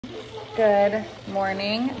Good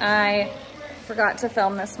morning. I forgot to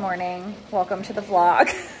film this morning. Welcome to the vlog.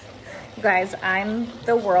 You guys, I'm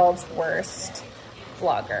the world's worst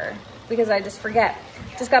vlogger because I just forget.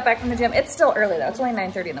 Just got back from the gym. It's still early though. It's only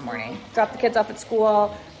 9:30 in the morning. Dropped the kids off at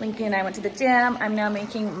school. Linky and I went to the gym. I'm now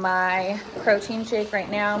making my protein shake right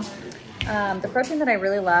now. The protein that I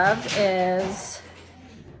really love is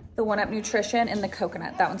the 1-Up Nutrition in the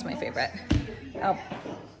coconut. That one's my favorite. Oh,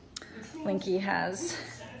 Linky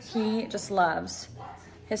he just loves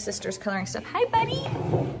his sister's coloring stuff. Hi, buddy.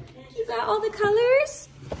 You got all the colors?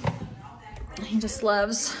 He just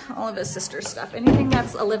loves all of his sister's stuff. Anything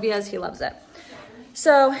that's Olivia's, he loves it.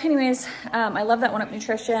 So anyways, I love that 1-Up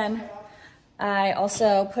Nutrition. I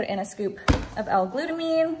also put in a scoop of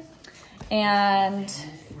L-glutamine and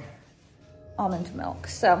almond milk.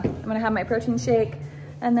 So I'm gonna have my protein shake,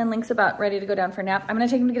 and then Link's about ready to go down for a nap. I'm gonna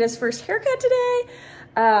take him to get his first haircut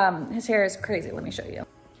today. His hair is crazy, let me show you.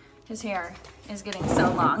 His hair is getting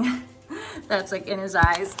so long. That's like in his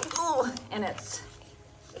eyes. Oh, and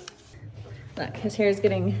look, his hair is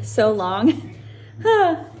getting so long.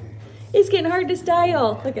 It's getting hard to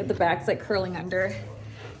style. Look at the back, it's like curling under.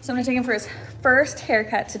 So I'm gonna take him for his first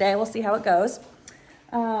haircut today. We'll see how it goes.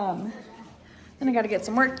 Then I gotta get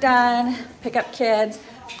some work done, pick up kids,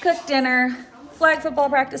 cook dinner, flag football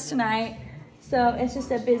practice tonight. So it's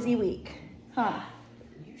just a busy week, huh?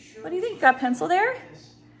 What do you think? Got a pencil there?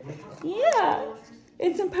 Yeah,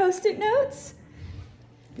 and some Post-it notes.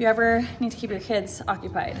 If you ever need to keep your kids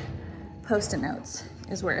occupied, Post-it notes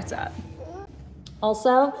is where it's at.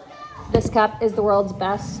 Also, this cup is the world's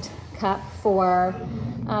best cup for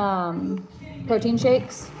protein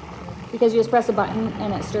shakes because you just press a button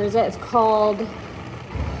and it stirs it. It's called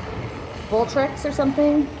Voltrix or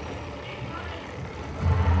something.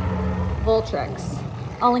 Voltrix.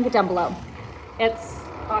 I'll link it down below. It's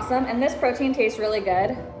awesome, and this protein tastes really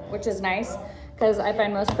good, which is nice because I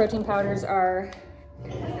find most protein powders are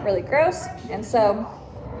really gross, and so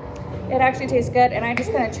it actually tastes good, and I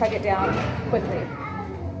just kind of chug it down quickly.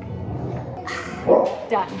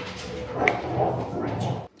 Done.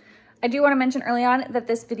 I do want to mention early on that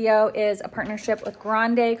this video is a partnership with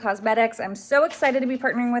Grande Cosmetics. I'm so excited to be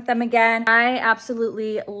partnering with them again. I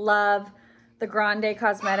absolutely love the Grande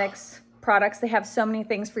Cosmetics products. They have so many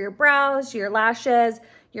things for your brows, your lashes,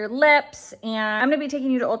 your lips, and I'm gonna be taking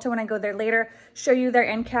you to Ulta when I go there later, show you their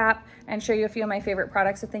end cap, and show you a few of my favorite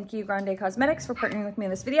products. So thank you, Grande Cosmetics, for partnering with me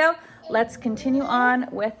in this video. Let's continue on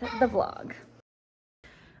with the vlog.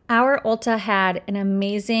 Our Ulta had an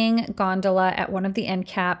amazing gondola at one of the end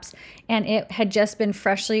caps, and it had just been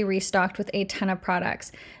freshly restocked with a ton of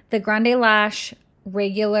products. The Grande Lash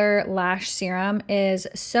regular lash serum is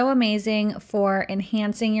so amazing for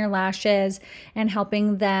enhancing your lashes and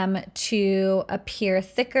helping them to appear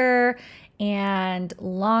thicker and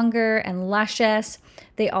longer and luscious.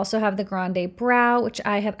 They also have the Grande Brow, which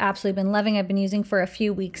I have absolutely been loving. I've been using for a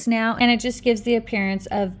few weeks now, and it just gives the appearance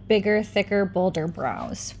of bigger, thicker, bolder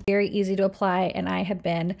brows. Very easy to apply, and I have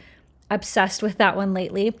been obsessed with that one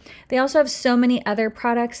lately. They also have so many other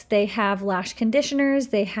products. They have lash conditioners,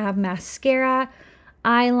 they have mascara,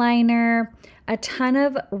 eyeliner, a ton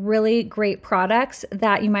of really great products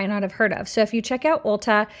that you might not have heard of. So if you check out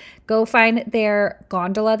Ulta, go find their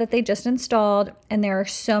gondola that they just installed, and there are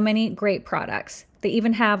so many great products. They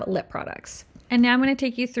even have lip products. And now I'm going to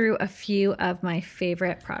take you through a few of my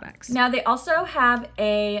favorite products. Now they also have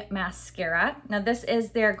a mascara. Now this is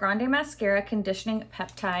their Grande Mascara Conditioning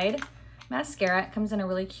Peptide Mascara. It comes in a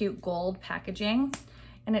really cute gold packaging,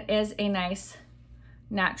 and it is a nice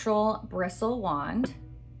natural bristle wand.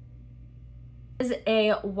 It is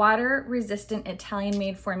a water-resistant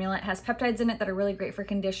Italian-made formula. It has peptides in it that are really great for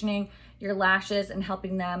conditioning your lashes and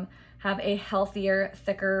helping them have a healthier,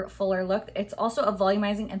 thicker, fuller look. It's also a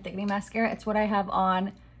volumizing and thickening mascara. It's what I have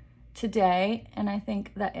on today, and I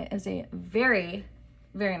think that it is a very,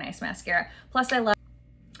 very nice mascara. Plus, I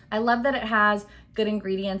love that it has good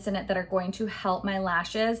ingredients in it that are going to help my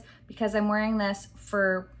lashes because I'm wearing this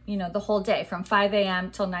for, you know, the whole day from 5 a.m.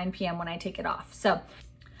 till 9 p.m. when I take it off. So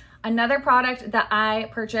another product that I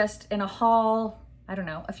purchased in a haul, I don't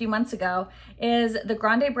know, a few months ago is the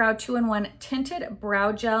Grande Brow 2-in-1 Tinted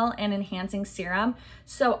Brow Gel and Enhancing Serum.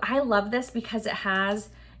 So I love this because it has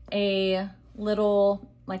a little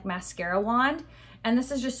like mascara wand, and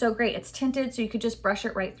this is just so great. It's tinted, so you could just brush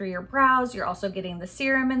it right through your brows. You're also getting the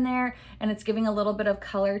serum in there, and it's giving a little bit of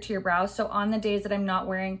color to your brows. So on the days that I'm not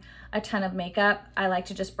wearing a ton of makeup, I like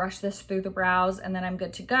to just brush this through the brows, and then I'm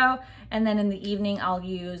good to go. And then in the evening, I'll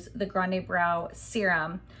use the Grande Brow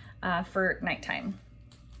Serum for nighttime.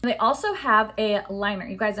 They also have a liner.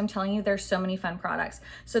 You guys, I'm telling you, there's so many fun products.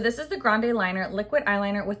 So this is the Grande liner, liquid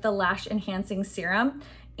eyeliner with the lash enhancing serum.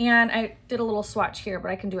 And I did a little swatch here, but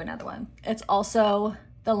I can do another one. It's also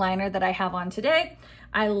the liner that I have on today.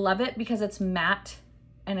 I love it because it's matte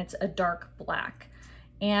and it's a dark black.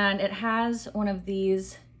 And it has one of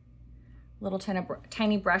these little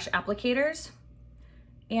tiny brush applicators.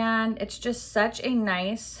 And it's just such a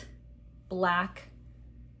nice black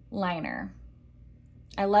liner.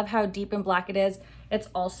 I love how deep and black it is. It's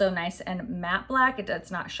also nice and matte black.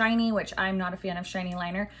 It's not shiny, which I'm not a fan of shiny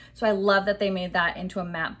liner. So I love that they made that into a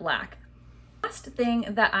matte black. Last thing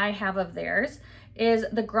that I have of theirs is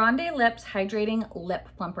the Grande Lips Hydrating Lip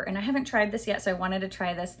Plumper. And I haven't tried this yet, so I wanted to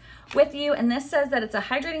try this with you. And this says that it's a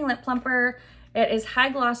hydrating lip plumper. It is high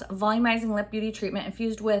gloss volumizing lip beauty treatment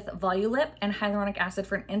infused with Volulip and hyaluronic acid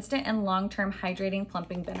for an instant and long-term hydrating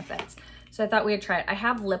plumping benefits. So I thought we would try it. I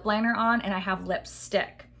have lip liner on and I have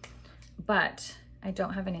lipstick, but I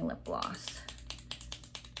don't have any lip gloss.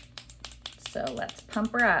 So let's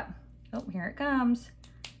pump her up. Oh, here it comes.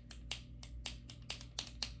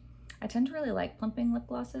 I tend to really like plumping lip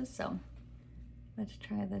glosses, so let's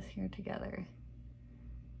try this here together.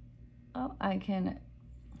 Oh, I can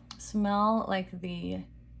smell like the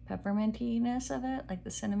peppermintiness of it, like the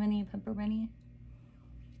cinnamony pepperminty.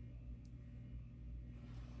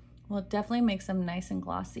 Well, it definitely makes them nice and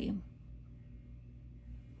glossy.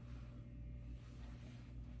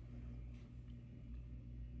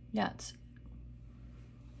 Yeah, it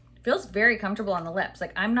feels very comfortable on the lips.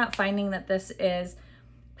 Like, I'm not finding that this is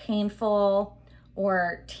painful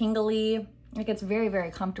or tingly. Like, it's very,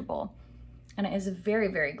 very comfortable. And it is very,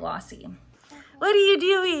 very glossy. What are you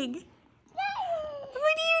doing?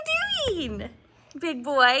 What are you doing? Big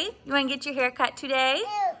boy, you wanna get your hair cut today?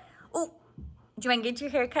 Oh, do you wanna get your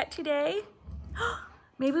hair cut today?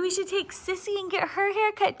 Maybe we should take Sissy and get her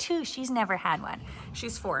hair cut too. She's never had one.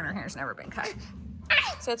 She's 4 and her hair's never been cut.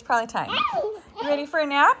 So it's probably time. You ready for a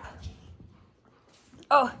nap?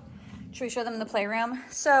 Oh, should we show them the playroom?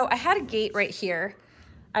 So I had a gate right here.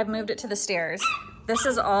 I've moved it to the stairs. This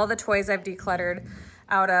is all the toys I've decluttered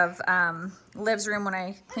out of Liv's room when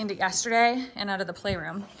I cleaned it yesterday and out of the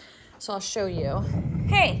playroom. So I'll show you.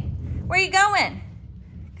 Hey, where are you going?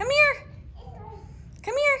 Come here.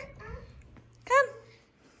 Come here. Come.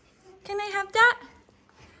 Can I have that?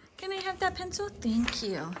 Can I have that pencil? Thank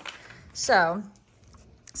you. So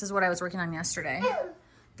this is what I was working on yesterday.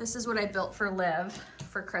 This is what I built for Liv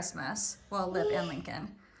for Christmas. Well, Liv and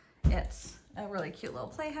Lincoln. It's a really cute little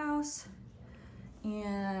playhouse.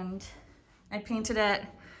 And I painted it,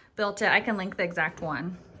 built it. I can link the exact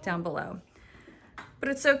one down below. But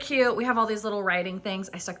it's so cute. We have all these little writing things.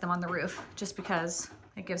 I stuck them on the roof just because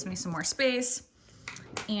it gives me some more space.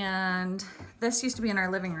 And this used to be in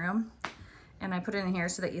our living room. And I put it in here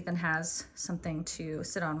so that Ethan has something to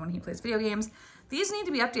sit on when he plays video games. These need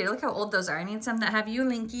to be updated. Look how old those are. I need some that have you,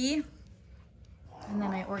 Linky. And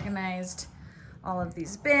then I organized all of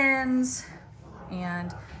these bins.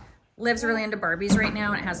 And Liv's really into Barbies right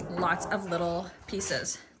now, and it has lots of little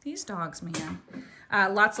pieces. These dogs, man.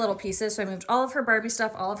 Lots of little pieces. So I moved all of her Barbie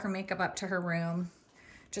stuff, all of her makeup up to her room,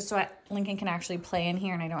 just so Lincoln can actually play in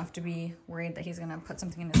here and I don't have to be worried that he's gonna put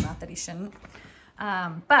something in his mouth that he shouldn't.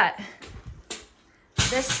 But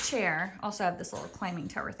this chair, also have this little climbing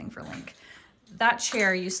tower thing for Link. That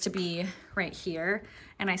chair used to be right here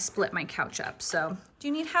and I split my couch up. So do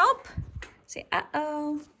you need help? Say,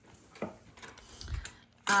 uh-oh.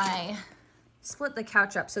 I split the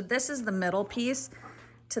couch up. So this is the middle piece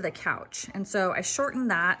to the couch. And so I shortened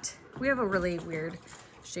that. We have a really weird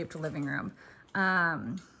shaped living room.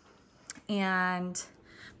 And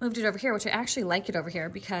moved it over here, which I actually like it over here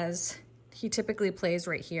because he typically plays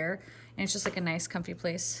right here. And it's just like a nice comfy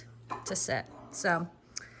place to sit. So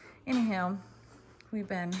anyhow, we've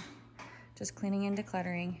been just cleaning and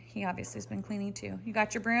decluttering. He obviously has been cleaning too. You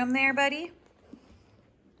got your broom there, buddy?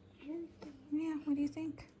 Yeah, what do you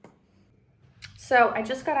think? So I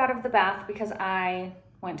just got out of the bath because I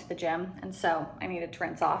went to the gym and so I needed to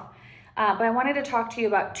rinse off. But I wanted to talk to you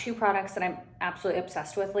about 2 products that I'm absolutely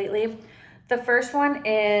obsessed with lately. The first one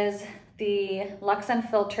is the Luxe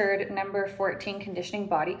Unfiltered No. 14 Conditioning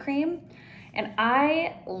Body Cream. And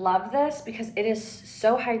I love this because it is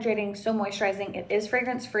so hydrating, so moisturizing. It is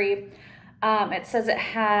fragrance free. It says it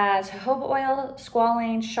has jojoba oil,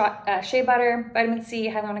 squalane, shea butter, vitamin C,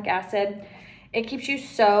 hyaluronic acid. It keeps you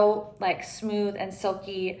so like smooth and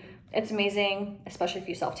silky. It's amazing, especially if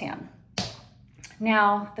you self-tan.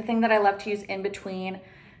 Now, the thing that I love to use in between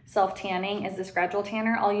self-tanning is this gradual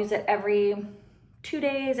tanner. I'll use it every 2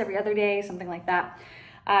 days, every other day, something like that.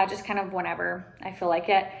 Just kind of whenever I feel like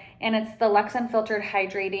it. and it's the Luxe Unfiltered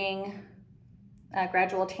Hydrating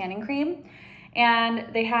Gradual Tanning Cream.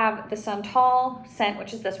 And they have the Santal scent,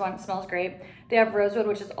 which is this one, it smells great. They have Rosewood,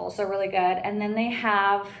 which is also really good. And then they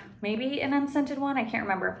have maybe an unscented one, I can't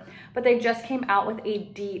remember, but they just came out with a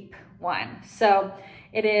deep one. So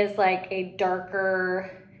it is like a darker,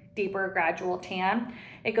 deeper gradual tan.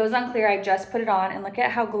 It goes on clear, I just put it on, and look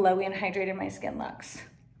at how glowy and hydrated my skin looks.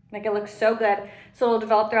 Like, it looks so good. So it'll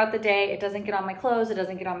develop throughout the day. It doesn't get on my clothes, it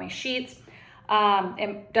doesn't get on my sheets.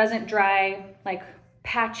 It doesn't dry like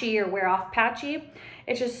patchy or wear off patchy.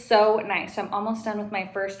 It's just so nice. So I'm almost done with my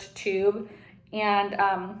first tube, and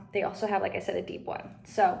they also have, like I said, a deep one.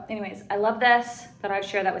 So anyways, I love this. Thought I'd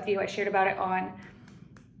share that with you. I shared about it on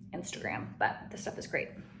Instagram, but this stuff is great.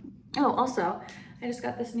 Oh, also, I just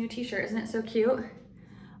got this new t-shirt. Isn't it so cute?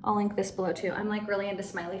 I'll link this below too. I'm like really into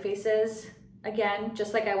smiley faces again,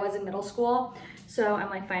 just like I was in middle school. So I'm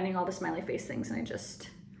like finding all the smiley face things, and I just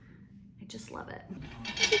love it.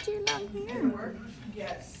 Look at your long hair.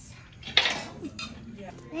 Yes.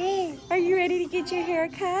 Yeah. Are you ready to get your hair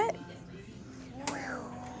cut?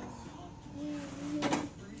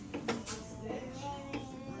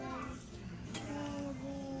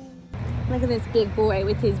 Look at this big boy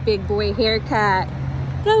with his big boy haircut.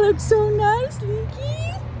 That looks so nice,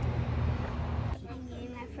 Linky. I'm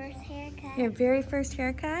getting my first haircut. Your very first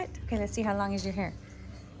haircut? Okay, let's see, how long is your hair?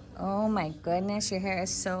 Oh my goodness, your hair is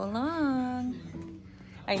so long.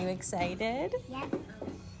 Are you excited? Yep.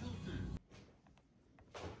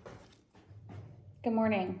 Good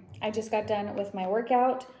morning. I just got done with my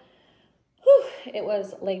workout. Whew, it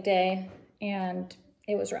was leg day and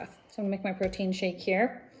it was rough. So I'm gonna make my protein shake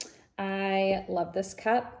here. I love this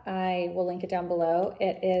cup. I will link it down below.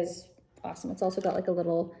 It is awesome. It's also got like a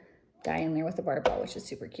little guy in there with a barbell, which is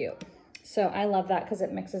super cute. So I love that because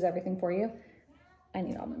it mixes everything for you. I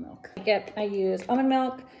need almond milk. I use almond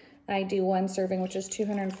milk. I do one serving, which is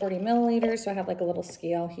 240 milliliters. So I have like a little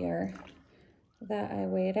scale here that I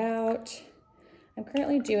weighed out. I'm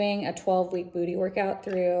currently doing a 12-week booty workout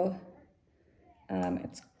through,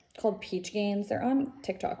 it's called Peach Gains. They're on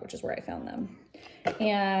TikTok, which is where I found them.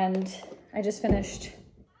 And I just finished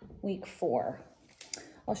week 4.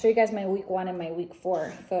 I'll show you guys my week 1 and my week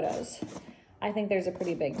 4 photos. I think there's a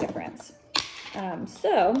pretty big difference.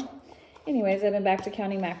 So anyways, I've been back to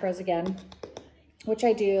counting macros again, which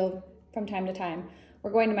I do from time to time.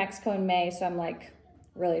 We're going to Mexico in May, so I'm like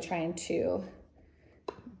really trying to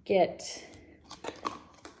get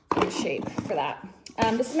in shape for that.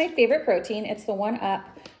 This is my favorite protein. It's the 1UP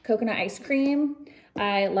coconut ice cream.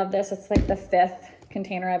 I love this. It's like the 5th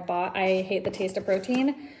container I've bought. I hate the taste of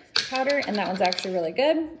protein powder, and that one's actually really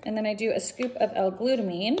good. And then I do a scoop of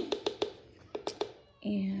L-glutamine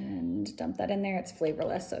and dump that in there. It's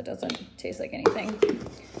flavorless, so it doesn't taste like anything.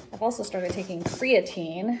 I've also started taking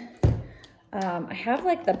creatine. I have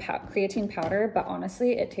like the creatine powder, but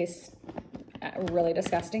honestly, it tastes really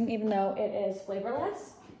disgusting, even though it is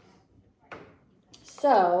flavorless.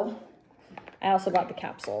 So I also bought the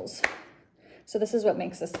capsules. So this is what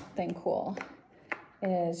makes this thing cool,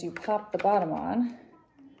 is you pop the bottom on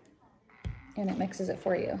and it mixes it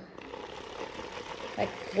for you. Like,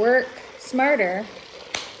 work smarter,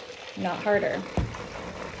 not harder.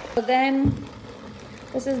 So then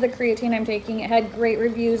this is the creatine I'm taking. It had great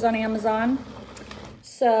reviews on Amazon.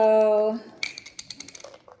 So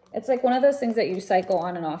it's like one of those things that you cycle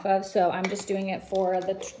on and off of. So I'm just doing it for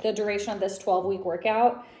the duration of this 12-week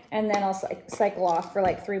workout, and then I'll cycle off for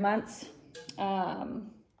like 3 months.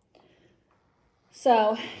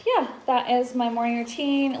 So yeah, that is my morning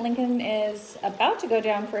routine. Lincoln is about to go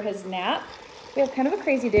down for his nap. We have kind of a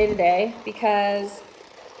crazy day today because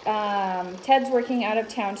Ted's working out of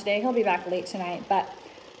town today. He'll be back late tonight, but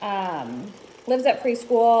lives at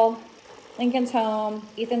preschool. Lincoln's home.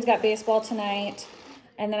 Ethan's got baseball tonight,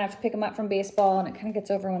 and then I have to pick him up from baseball, and it kind of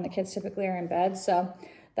gets over when the kids typically are in bed, so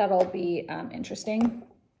that'll be interesting.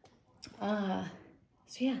 So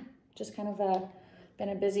yeah, just kind of been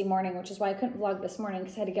a busy morning, which is why I couldn't vlog this morning,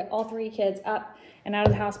 because I had to get all 3 kids up and out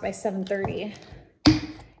of the house by 7:30,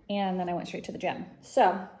 and then I went straight to the gym.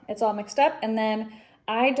 So it's all mixed up, and then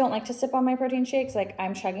I don't like to sip on my protein shakes. Like,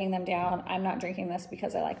 I'm chugging them down. I'm not drinking this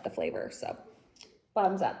because I like the flavor, so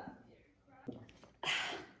bottoms up.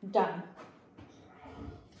 Done.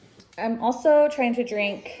 I'm also trying to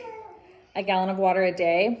drink a gallon of water a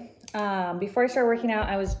day. Before I started working out,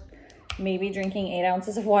 I was maybe drinking 8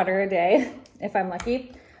 ounces of water a day, if I'm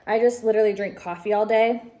lucky. I just literally drink coffee all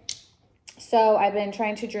day. So I've been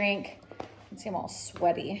trying to drink, let's see, I'm all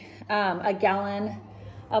sweaty, a gallon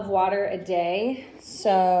of water a day.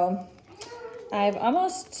 So I've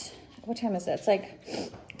almost, what time is it? It's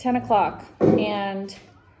like 10 o'clock, and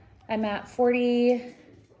I'm at 40,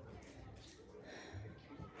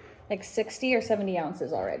 like 60 or 70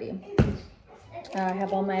 ounces already. I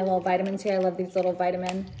have all my little vitamins here. I love these little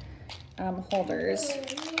vitamin holders.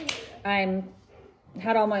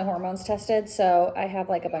 Had all my hormones tested, so I have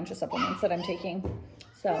like a bunch of supplements that I'm taking.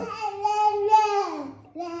 So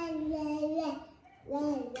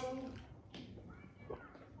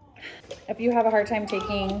if you have a hard time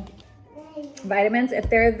taking vitamins, if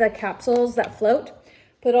they're the capsules that float,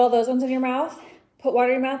 put all those ones in your mouth, put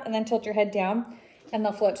water in your mouth, and then tilt your head down, and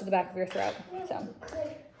they'll float to the back of your throat. So, come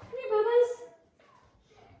here, Bubba's.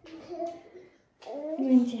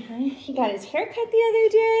 He got his hair cut the other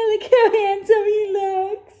day. Look how handsome he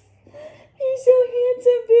looks. He's so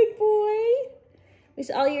handsome, big boy.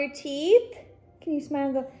 With all your teeth. Can you smile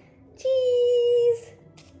and go, cheese?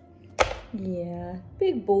 Yeah,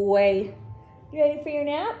 big boy. You ready for your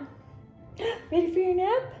nap? Ready for your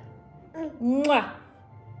nap? Mwah.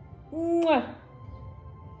 Mwah.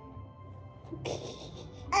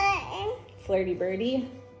 Flirty birdie.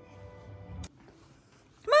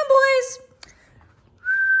 Come on, boys.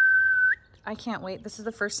 I can't wait. This is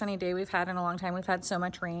the first sunny day we've had in a long time. We've had so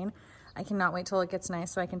much rain. I cannot wait till it gets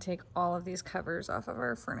nice so I can take all of these covers off of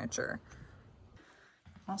our furniture.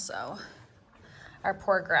 Also, our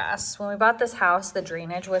poor grass. When we bought this house, the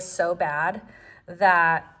drainage was so bad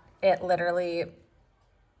that it literally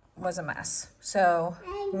was a mess. So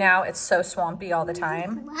now it's so swampy all the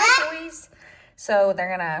time. Hi, boys. So they're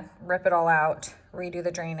gonna rip it all out, redo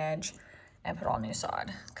the drainage, and put all new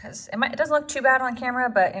sod. Because it doesn't look too bad on camera,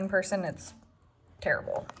 but in person it's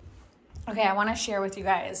terrible. Okay, I wanna share with you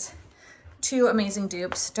guys 2 amazing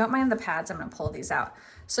dupes. Don't mind the pads, I'm gonna pull these out.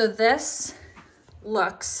 So this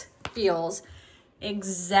feels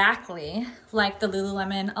exactly like the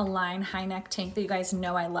Lululemon Align high neck tank that you guys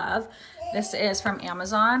know I love. This is from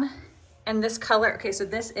Amazon, and this color, okay, so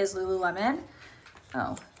this is Lululemon.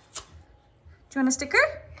 Oh, do you want a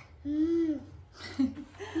sticker?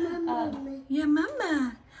 Yeah,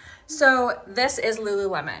 mama. So this is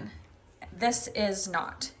Lululemon. This is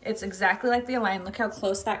not. It's exactly like the Align. Look how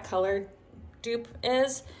close that color dupe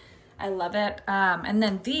is. I love it. And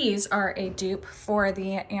then these are a dupe for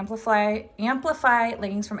the Amplify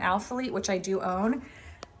leggings from Alphalete, which I do own.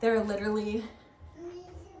 They're literally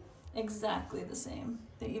exactly the same.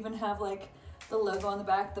 They even have like the logo on the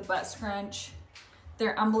back, the butt scrunch.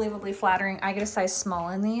 They're unbelievably flattering. I get a size small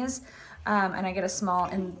in these, and I get a small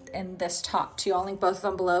in this top too. I'll link both of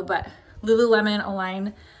them below, but Lululemon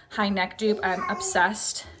Align high neck dupe, I'm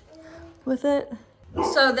obsessed with it.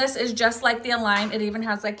 So this is just like the Align. It even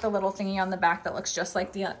has like the little thingy on the back that looks just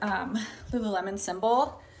like the Lululemon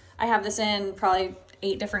symbol. I have this in probably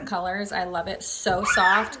 8 different colors. I love it. So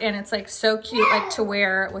soft, and it's like so cute, like to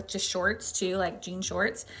wear with just shorts too, like jean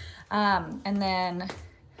shorts. And then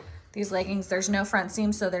these leggings, there's no front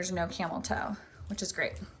seam, so there's no camel toe, which is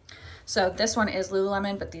great. So this one is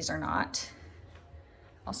Lululemon, but these are not.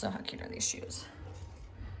 Also, how cute are these shoes?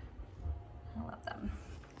 I love them.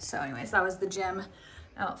 So anyways, that was the gym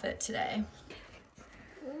outfit today.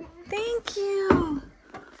 Thank you.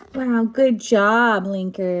 Wow, good job,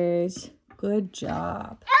 Linkers. Good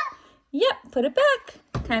job. Yep, put it back.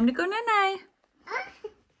 Time to go night-night.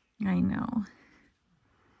 I know.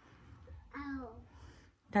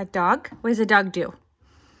 That dog? What does a dog do?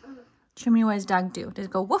 Show me what his dog do. Does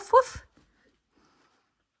it go woof woof?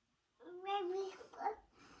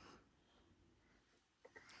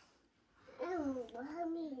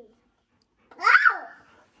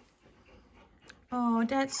 Oh,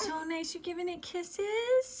 that's so nice. You're giving it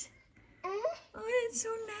kisses? Oh, that's so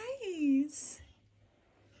nice.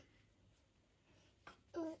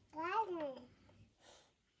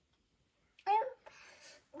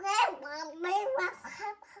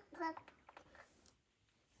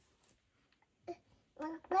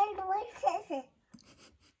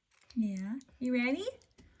 Yeah, you ready?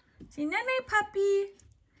 Say night-night, puppy.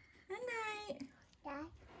 Night-night.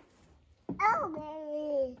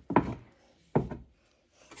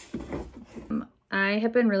 I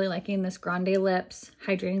have been really liking this Grande Lips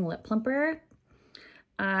Hydrating Lip Plumper.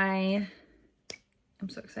 I am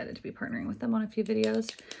so excited to be partnering with them on a few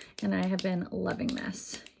videos, and I have been loving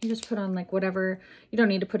this. You just put on like whatever, you don't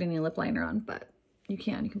need to put any lip liner on, but you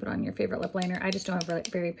can put on your favorite lip liner. I just don't have really,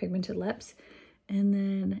 very pigmented lips. And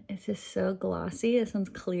then it's just so glossy. This one's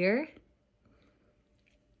clear.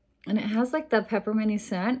 And it has like the pepperminty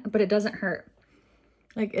scent, but it doesn't hurt.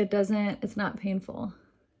 Like it's not painful.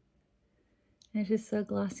 It's just so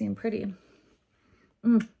glossy and pretty.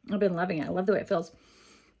 I've been loving it. I love the way it feels.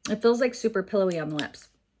 It feels like super pillowy on the lips.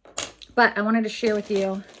 But I wanted to share with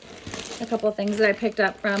you a couple of things that I picked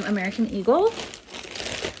up from American Eagle.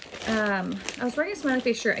 I was wearing a smiley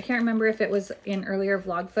face shirt. I can't remember if it was in earlier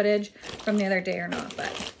vlog footage from the other day or not,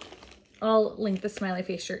 but I'll link the smiley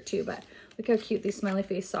face shirt too. But look how cute these smiley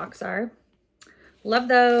face socks are. Love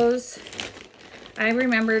those. I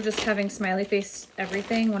remember just having smiley face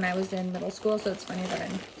everything when I was in middle school, so it's funny that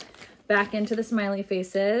I'm back into the smiley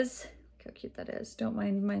faces. Look how cute that is. Don't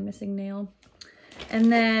mind my missing nail.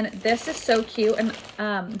 And then this is so cute. And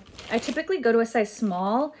I typically go to a size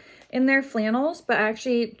small in their flannels, but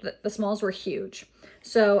actually the smalls were huge.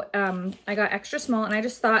 So I got extra small, and I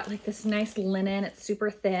just thought like this nice linen, it's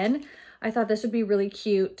super thin. I thought this would be really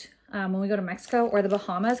cute when we go to Mexico or the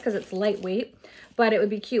Bahamas because it's lightweight, but it would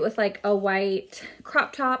be cute with like a white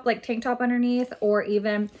crop top, like tank top underneath, or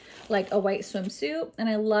even like a white swimsuit. And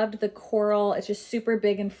I loved the coral. It's just super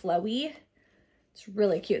big and flowy. It's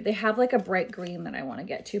really cute. They have like a bright green that I want to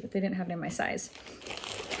get to, but they didn't have it in my size.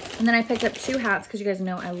 And then I picked up 2 hats because you guys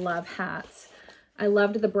know I love hats. I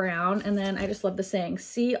loved the brown, and then I just love the saying,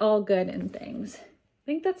 see all good in things. I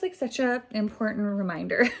think that's like such an important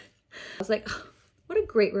reminder. I was like, oh, what a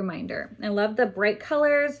great reminder. I love the bright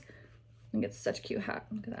colors. I think it's such a cute hat.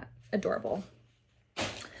 Look at that. Adorable.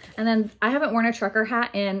 And then I haven't worn a trucker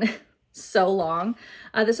hat in so long.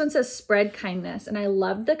 This one says spread kindness, and I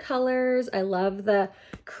love the colors. I love the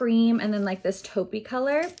cream and then like this taupey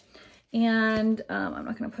color. And I'm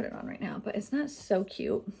not going to put it on right now, but isn't that so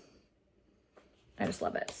cute? I just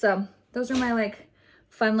love it. So those are my like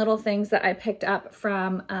fun little things that I picked up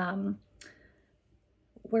from,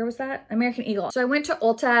 where was that? American Eagle. So I went to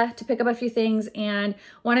Ulta to pick up a few things and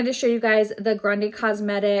wanted to show you guys the Grande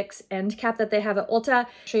Cosmetics end cap that they have at Ulta.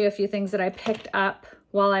 Show you a few things that I picked up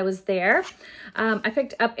while I was there. I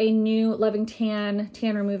picked up a new Loving Tan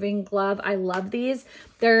removing glove. I love these.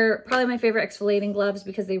 They're probably my favorite exfoliating gloves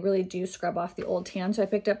because they really do scrub off the old tan. So I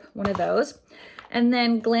picked up one of those. And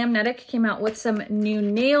then Glamnetic came out with some new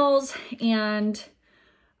nails, and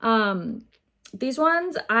these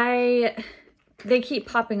ones, they keep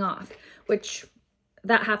popping off, which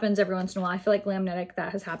that happens every once in a while. I feel like Glamnetic,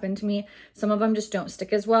 that has happened to me. Some of them just don't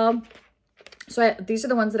stick as well. So these are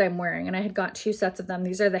the ones that I'm wearing, and I had got 2 sets of them.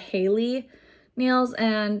 These are the Hailey nails,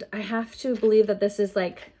 and I have to believe that this is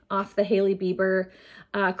like off the Hailey Bieber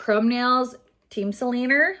chrome nails. Team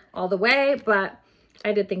Selena all the way, but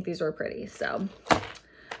I did think these were pretty. So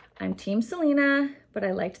I'm Team Selena, but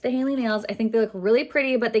I liked the Hailey nails. I think they look really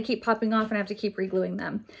pretty, but they keep popping off and I have to keep re-gluing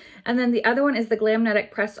them. And then the other one is the Glamnetic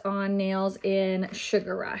press-on nails in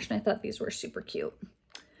Sugar Rush, and I thought these were super cute.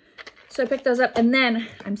 So I picked those up, and then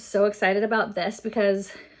I'm so excited about this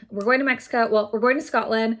because we're going to Mexico. Well, we're going to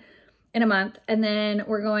Scotland in a month, and then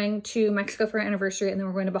we're going to Mexico for our anniversary, and then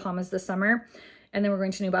we're going to Bahamas this summer, and then we're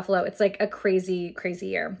going to New Buffalo. It's like a crazy, crazy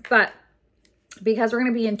year. But because we're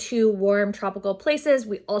going to be in 2 warm tropical places,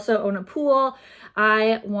 we also own a pool.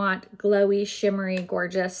 I want glowy, shimmery,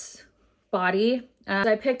 gorgeous body.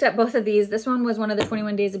 I picked up both of these. This one was one of the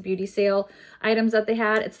 21 Days of Beauty sale items that they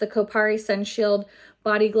had. It's the Kopari Sun Shield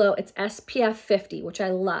Body Glow. It's SPF 50, which I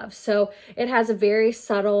love. So it has a very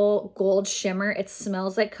subtle gold shimmer. It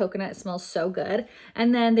smells like coconut. It smells so good.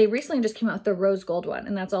 And then they recently just came out with the rose gold one,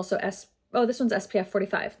 and that's also oh, this one's SPF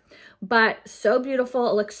 45. But so beautiful.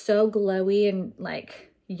 It looks so glowy and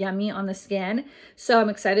like yummy on the skin. So I'm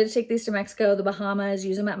excited to take these to Mexico, the Bahamas,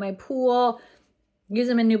 use them at my pool, use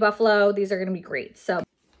them in New Buffalo. These are going to be great. So,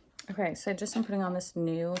 okay, so I just am putting on this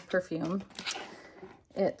new perfume.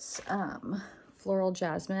 It's Floral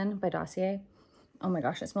Jasmine by Dossier. Oh my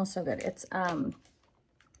gosh, it smells so good. It's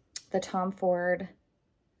the Tom Ford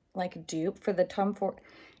like dupe for the Tom Ford.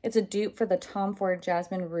 It's a dupe for the Tom Ford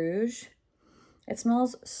Jasmine Rouge. It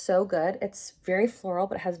smells so good. It's very floral,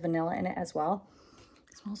 but it has vanilla in it as well.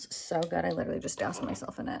 It smells so good. I literally just doused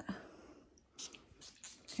myself in it.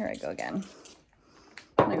 Here I go again.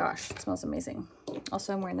 Oh my gosh, it smells amazing.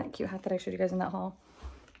 Also, I'm wearing that cute hat that I showed you guys in that haul.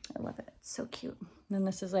 I love it. It's so cute. And then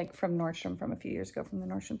this is like from Nordstrom from a few years ago from the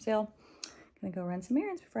Nordstrom sale. Gonna go run some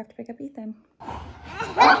errands before I have to pick up Ethan.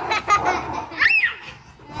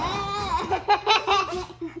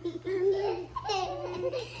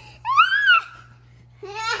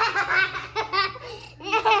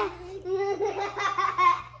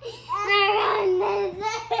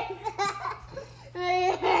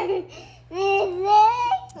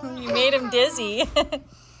 You made him dizzy.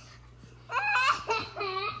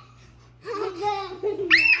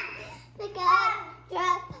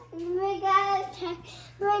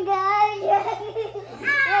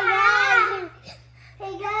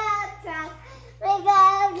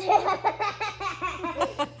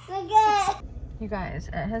 You guys,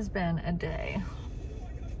 it has been a day.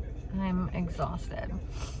 I'm exhausted.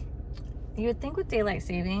 You would think with daylight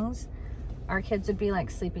savings, our kids would be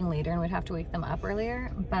like sleeping later and we'd have to wake them up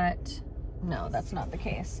earlier, but no, that's not the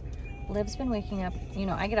case. Liv's been waking up, you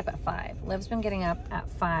know, I get up at 5. Liv's been getting up at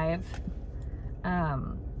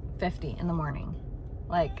 5:50 in the morning,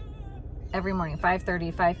 like every morning,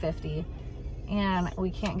 5:30, 5:50, and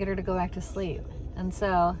we can't get her to go back to sleep. And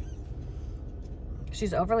so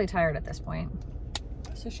she's overly tired at this point.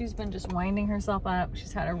 So she's been just winding herself up.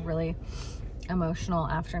 She's had a really emotional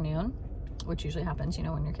afternoon, which usually happens, you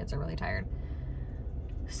know, when your kids are really tired.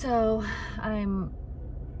 So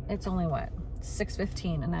it's only what,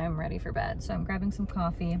 6:15, and I'm ready for bed. So I'm grabbing some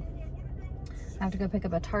coffee. I have to go pick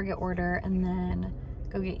up a Target order and then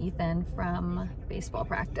go get Ethan from baseball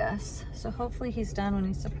practice. So hopefully he's done when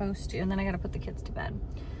he's supposed to, and then I gotta put the kids to bed.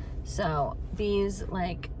 So these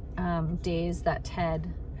like days that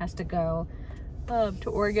Ted has to go to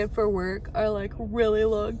Oregon for work are like really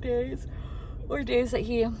long days, or days that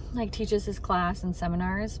he like teaches his class and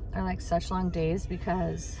seminars are like such long days,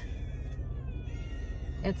 because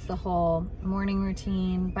it's the whole morning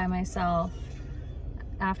routine by myself,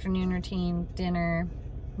 afternoon routine, dinner,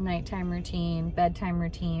 nighttime routine, bedtime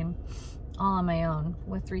routine, all on my own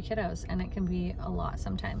with 3 kiddos, and it can be a lot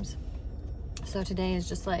sometimes. So today is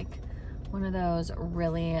just like one of those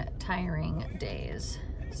really tiring days.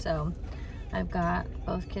 So I've got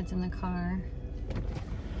both kids in the car.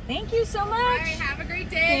 Thank you so much. All right, have a great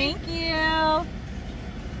day. Thank you.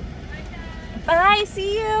 Bye,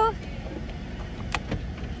 see you.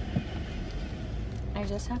 I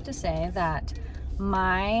just have to say that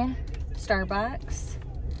my Starbucks,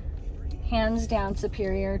 hands down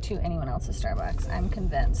superior to anyone else's Starbucks. I'm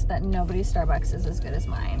convinced that nobody's Starbucks is as good as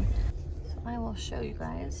mine. So I will show you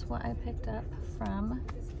guys what I picked up from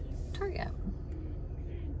Target.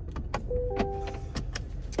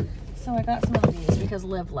 So I got some of these because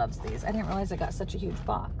Liv loves these. I didn't realize I got such a huge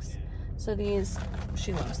box. So these,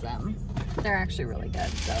 she loves them. They're actually really good,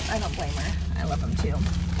 so I don't blame her. I love them too.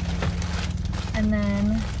 And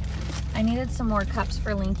then I needed some more cups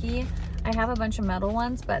for Linky. I have a bunch of metal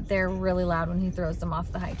ones, but they're really loud when he throws them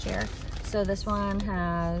off the high chair. So this one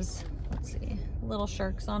has, let's see, little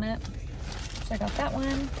sharks on it. So I got that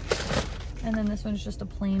one. And then this one's just a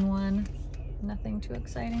plain one. Nothing too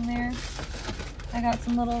exciting there. I got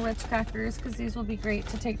some little Ritz crackers because these will be great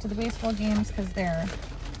to take to the baseball games because they're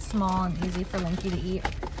small and easy for Linky to eat.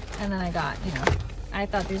 And then I got, you know, I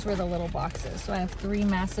thought these were the little boxes. So I have 3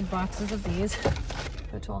 massive boxes of these.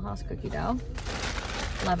 The Toll House cookie dough.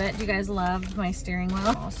 Love it. Do you guys love my steering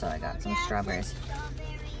wheel? Also, I got some strawberries.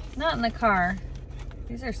 Not in the car.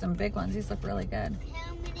 These are some big ones. These look really good.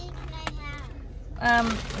 How many can I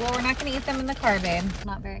have? Well, we're not going to eat them in the car, babe.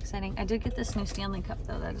 Not very exciting. I did get this new Stanley cup,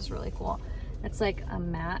 though. That is really cool. It's like a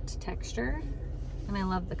matte texture, and I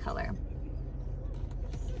love the color.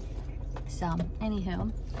 So,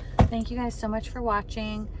 anywho, thank you guys so much for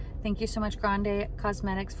watching. Thank you so much, Grande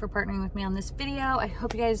Cosmetics, for partnering with me on this video. I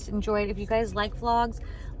hope you guys enjoyed. If you guys like vlogs,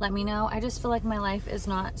 let me know. I just feel like my life is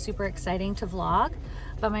not super exciting to vlog,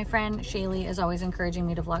 but my friend Shaylee is always encouraging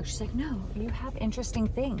me to vlog. She's like, no, you have interesting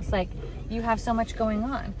things. Like, you have so much going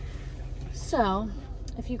on. So,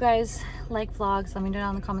 if you guys like vlogs, let me know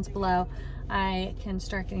down in the comments below. I can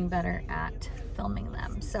start getting better at filming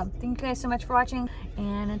them. So, thank you guys so much for watching,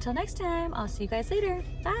 and until next time, I'll see you guys later.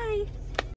 Bye!